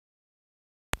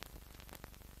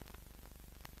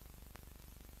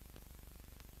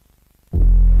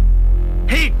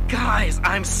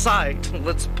I'm psyched.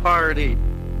 Let's party.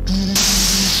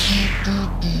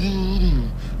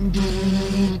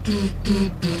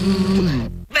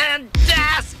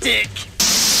 Fantastic!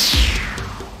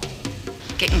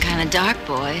 Getting kind of dark,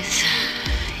 boys.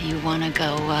 You wanna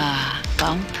go,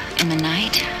 bump in the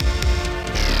night?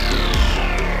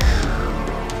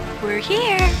 We're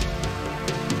here.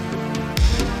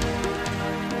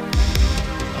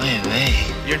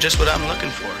 Wait. You're just what I'm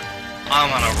looking for. I'm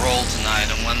on a roll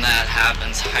tonight, and when that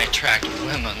happens, I attract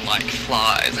women like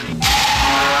flies.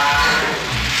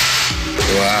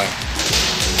 Wow.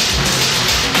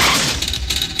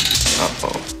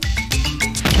 Uh-oh.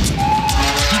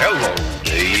 Hello,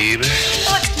 baby.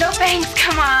 Look, no bangs,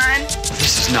 come on.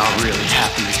 This is not really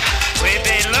happening. We've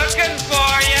been looking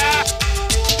for ya!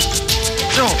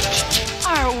 Don't.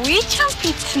 Are we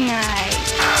jumpy tonight?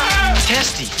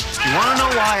 Testy. You want to know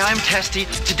why I'm testy?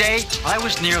 Today, I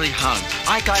was nearly hung.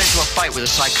 I got into a fight with a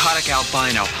psychotic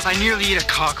albino. I nearly eat a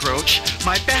cockroach.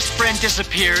 My best friend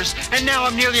disappears, and now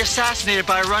I'm nearly assassinated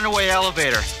by a runaway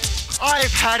elevator.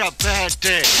 I've had a bad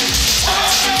day.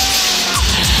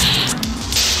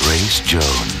 Grace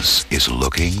Jones is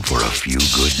looking for a few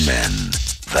good men.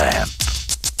 Vamp.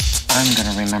 I'm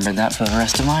gonna remember that for the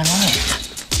rest of my life.